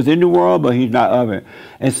was in the world, but he's not of it.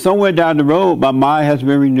 And somewhere down the road, my mind has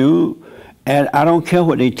been renewed, and I don't care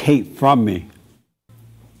what they take from me.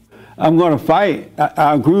 I'm going to fight.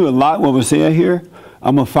 I agree with a lot what was said here.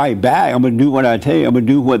 I'm going to fight back. I'm going to do what I tell you. I'm going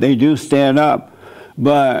to do what they do, stand up.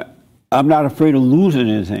 But I'm not afraid of losing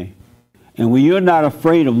anything. And when you're not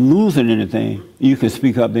afraid of losing anything, you can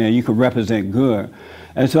speak up there. You can represent good.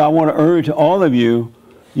 And so I want to urge all of you,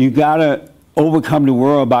 you got to overcome the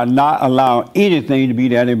world by not allowing anything to be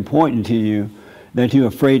that important to you that you're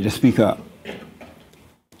afraid to speak up.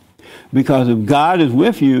 Because if God is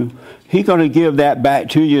with you, he's going to give that back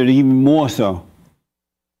to you even more so.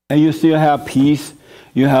 And you still have peace,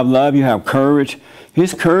 you have love, you have courage.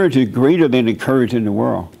 His courage is greater than the courage in the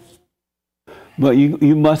world. But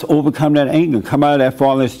you must overcome that anger, come out of that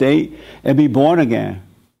fallen state, and be born again.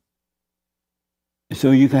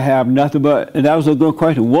 So you can have nothing but, and that was a good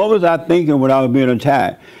question. What was I thinking when I was being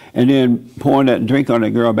attacked and then pouring that drink on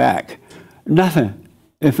that girl back? Nothing.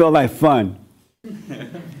 It felt like fun.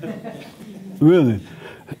 Really.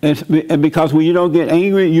 And because when you don't get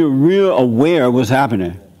angry, you're real aware of what's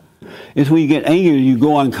happening. It's when you get angry, you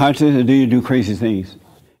go unconscious and then you do crazy things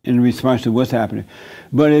in response to what's happening.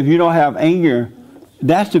 But if you don't have anger,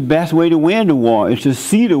 that's the best way to win the war, is to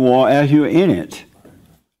see the war as you're in it.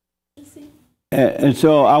 And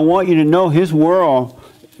so I want you to know his world,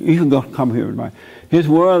 you can go come here with mine. His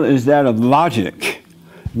world is that of logic,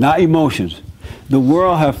 not emotions. The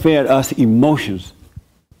world have fed us emotions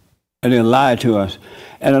and they lied to us.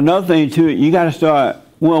 And another thing too, you got to start,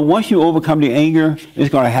 well, once you overcome the anger, it's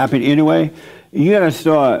going to happen anyway. You got to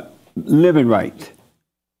start living right.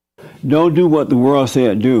 Don't do what the world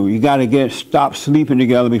said do. You got to stop sleeping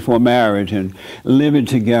together before marriage and living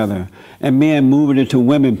together. And men moving into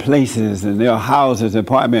women places and their houses,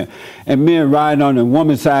 apartments. And men riding on the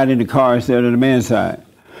woman's side in the car instead of the man's side.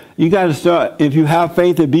 You got to start, if you have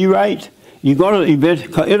faith to be right, You're going to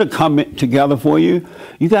eventually, it'll come together for you.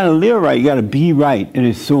 You got to live right. You got to be right. And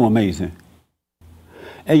it's so amazing.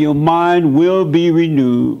 And your mind will be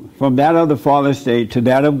renewed from that of the fallen state to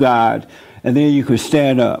that of God. And then you can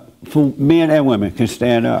stand up. For men and women can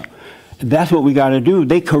stand up. And that's what we got to do.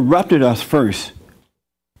 They corrupted us first.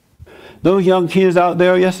 Those young kids out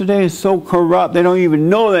there yesterday is so corrupt, they don't even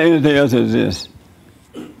know that anything else exists.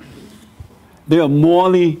 They are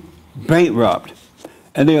morally bankrupt.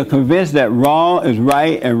 And they are convinced that wrong is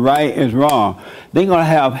right and right is wrong. They're going to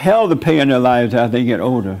have hell to pay in their lives as they get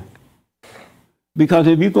older. Because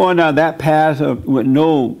if you're going down that path with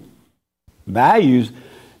no values,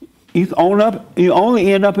 you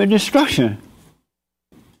only end up in destruction.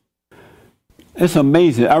 It's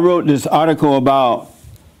amazing. I wrote this article about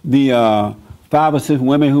the 5 or 6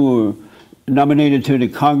 women who were nominated to the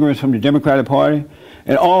Congress from the Democratic Party,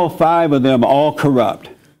 and all 5 of them are all corrupt.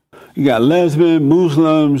 You got lesbians,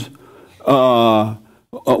 Muslims, one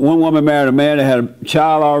woman married a man that had a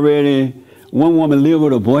child already, one woman lived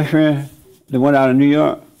with a boyfriend that went out of New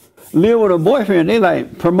York. Lived with a boyfriend, they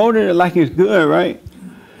like promoted it like it's good, right?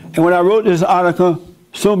 And when I wrote this article,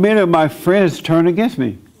 so many of my friends turned against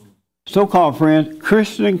me. So-called friends,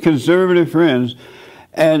 Christian conservative friends,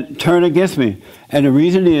 and turned against me. And the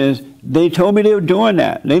reason is, they told me they were doing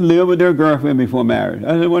that. They lived with their girlfriend before marriage.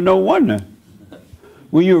 I said, well, no wonder.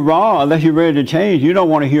 When you're raw, unless you're ready to change, you don't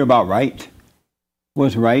want to hear about right.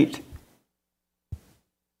 What's right?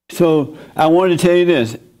 So I wanted to tell you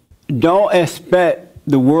this. Don't expect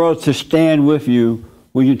the world to stand with you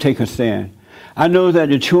when you take a stand. I know that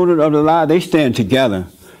the children of the lie, they stand together.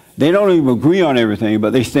 They don't even agree on everything,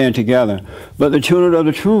 but they stand together. But the children of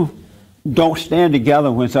the truth don't stand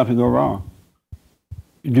together when something goes wrong.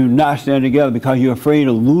 Do not stand together because you're afraid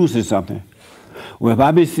of losing something. Well,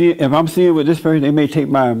 if I'm seeing with this person, they may take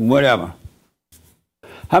my whatever.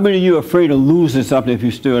 How many of you are afraid of losing something if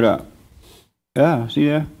you stood up? Yeah,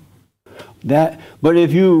 see that? But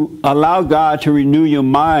if you allow God to renew your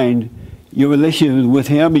mind, your relationship with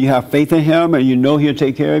Him, and you have faith in Him, and you know He'll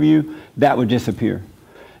take care of you, that will disappear.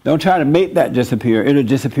 Don't try to make that disappear. It'll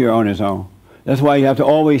disappear on its own. That's why you have to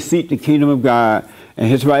always seek the kingdom of God and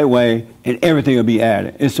His right way, and everything will be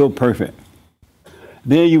added. It's so perfect.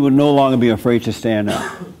 Then you will no longer be afraid to stand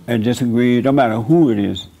up and disagree, no matter who it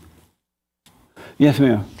is. Yes,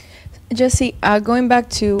 ma'am. Jesse, going back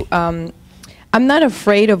to, I'm not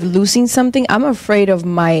afraid of losing something. I'm afraid of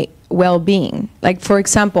my well-being. Like, for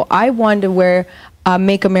example, I want to wear a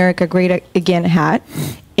Make America Great Again hat,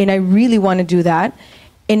 and I really want to do that.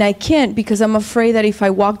 And I can't because I'm afraid that if I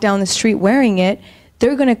walk down the street wearing it,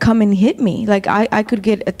 they're going to come and hit me. Like, I could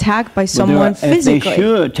get attacked by someone physically. They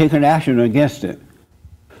should take an action against it.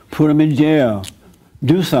 Put them in jail.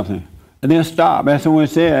 Do something. And then stop. As someone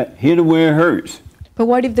said, hit them where it hurts. But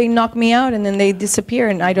what if they knock me out and then they disappear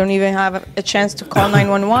and I don't even have a chance to call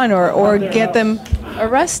 911 or get them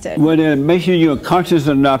arrested? Well, then make sure you're conscious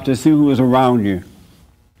enough to see who is around you.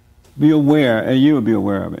 Be aware, and you will be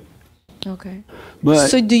aware of it. Okay. But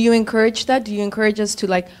so do you encourage that? Do you encourage us to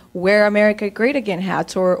like wear America Great Again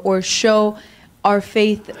hats or show our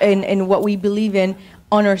faith in what we believe in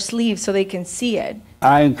on our sleeves so they can see it?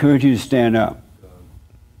 I encourage you to stand up.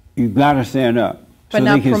 You've got to stand up. But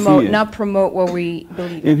so not promote what we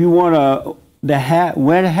believe in. If you want the hat,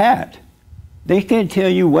 wear the hat. They can't tell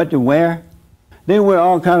you what to wear. They wear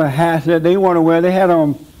all kind of hats that they want to wear. They had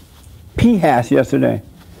on pea hats yesterday.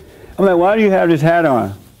 I'm like, why do you have this hat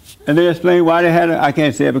on? And they explain why they had it. I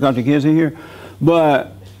can't say it because the kids are here.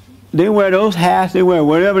 But they wear those hats. They wear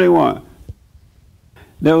whatever they want.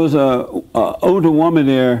 There was a older woman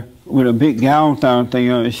there with a big gown thing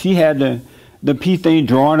on. She had the pea thing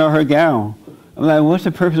drawn on her gown. I'm like, what's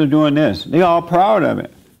the purpose of doing this? They're all proud of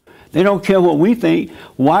it. They don't care what we think.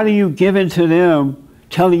 Why do you give in to them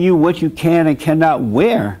telling you what you can and cannot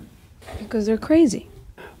wear? Because they're crazy.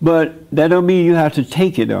 But that don't mean you have to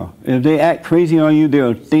take it, though. If they act crazy on you, there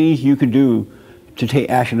are things you can do to take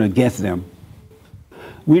action against them.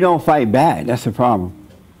 We don't fight back. That's the problem.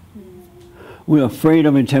 We're afraid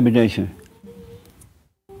of intimidation.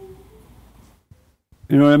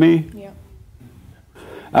 You know what I mean? Yeah.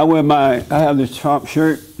 I have this Trump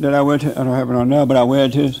shirt that I wear to, I don't have it on now, but I wear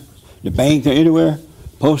it to the bank or anywhere,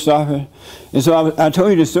 post office. And so I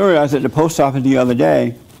told you the story. I was at the post office the other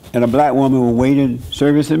day, and a black woman was waiting,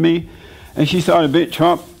 servicing me, and she saw the big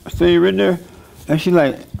Trump thing written there, and she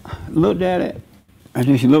like looked at it, and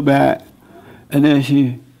then she looked back, and then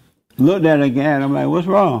she looked at it again. I'm like, what's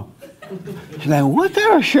wrong? She's like, what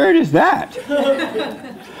kind of shirt is that?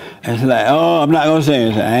 And she's like, oh, I'm not going to say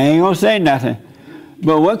anything. I ain't going to say nothing.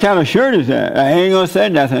 But what kind of shirt is that? I ain't going to say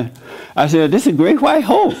nothing. I said, this is a great white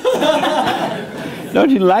hope. Don't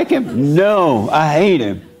you like him? No, I hate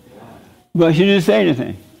him. But she didn't say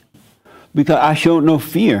anything because I showed no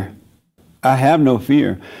fear. I have no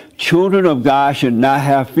fear. Children of God should not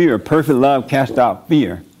have fear. Perfect love casts out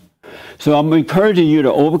fear. So I'm encouraging you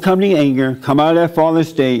to overcome the anger, come out of that fallen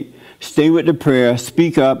state, stay with the prayer,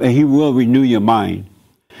 speak up, and he will renew your mind.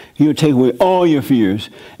 He will take away all your fears,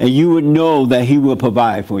 and you would know that he will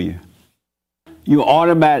provide for you. You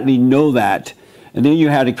automatically know that, and then you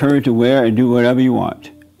have the courage to wear and do whatever you want.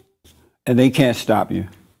 And they can't stop you.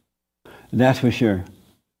 That's for sure.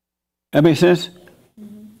 That makes sense?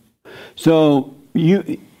 So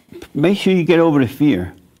you make sure you get over the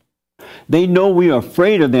fear. They know we are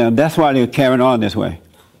afraid of them. That's why they're carrying on this way.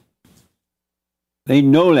 They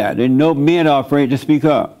know that. They know men are afraid to speak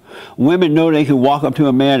up. Women know they can walk up to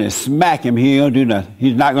a man and smack him. He don't do nothing.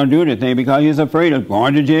 He's not going to do anything because he's afraid of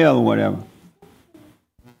going to jail or whatever.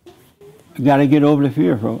 You got to get over the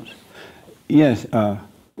fear, folks. Yes,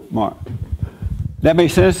 Mark. That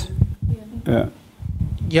makes sense? Yeah.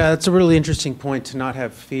 Yeah, that's a really interesting point, to not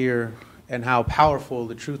have fear and how powerful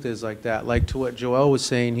the truth is like that. Like to what Joel was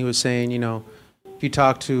saying, he was saying, you know, if you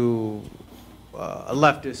talk to a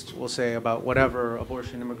leftist, we'll say, about whatever,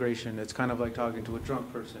 abortion, immigration, it's kind of like talking to a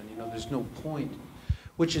drunk person. You know, there's no point,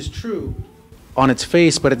 which is true on its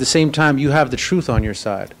face, but at the same time, you have the truth on your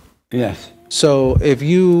side. Yes. So if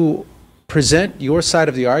you present your side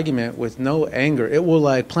of the argument with no anger, it will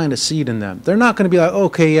like plant a seed in them. They're not going to be like,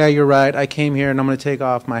 okay, yeah, you're right. I came here and I'm going to take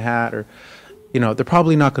off my hat, or, you know, they're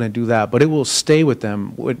probably not going to do that, but it will stay with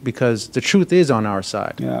them because the truth is on our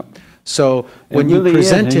side. Yeah. So when you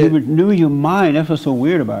present it, you renew your mind. That's what's so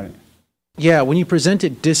weird about it. Yeah, when you present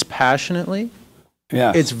it dispassionately,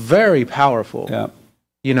 yeah, it's very powerful. Yeah.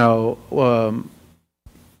 You know,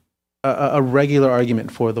 a regular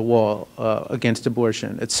argument for the wall against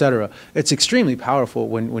abortion, etc. It's extremely powerful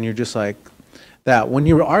when you're just like that. When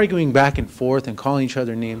you're arguing back and forth and calling each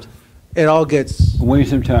other names, it all gets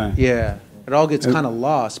waste of time. Yeah, it all gets kind of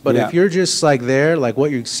lost. But if you're just like there, like what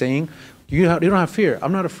you're saying, you don't have fear.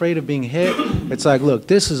 I'm not afraid of being hit. It's like, look,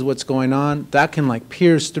 this is what's going on. That can like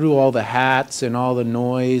pierce through all the hats and all the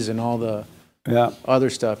noise and all the other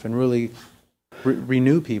stuff and really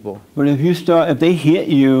renew people. But if they hit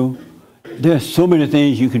you, there's so many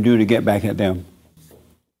things you can do to get back at them.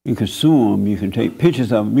 You can sue them, you can take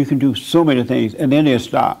pictures of them, you can do so many things, and then they'll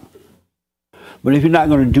stop. But if you're not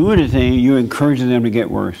going to do anything, you're encouraging them to get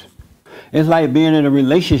worse. It's like being in a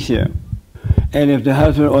relationship. And if the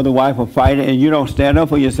husband or the wife are fighting and you don't stand up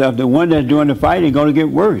for yourself, the one that's doing the fighting is going to get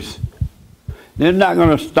worse. They're not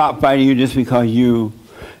going to stop fighting you just because you...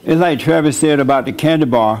 It's like Travis said about the candy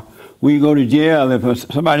bar. When you go to jail,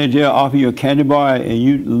 if somebody in jail offers you a candy bar and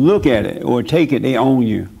you look at it or take it, they own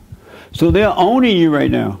you. So they're owning you right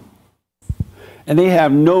now. And they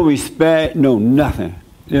have no respect, no nothing.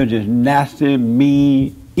 They're just nasty,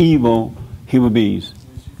 mean, evil human beings.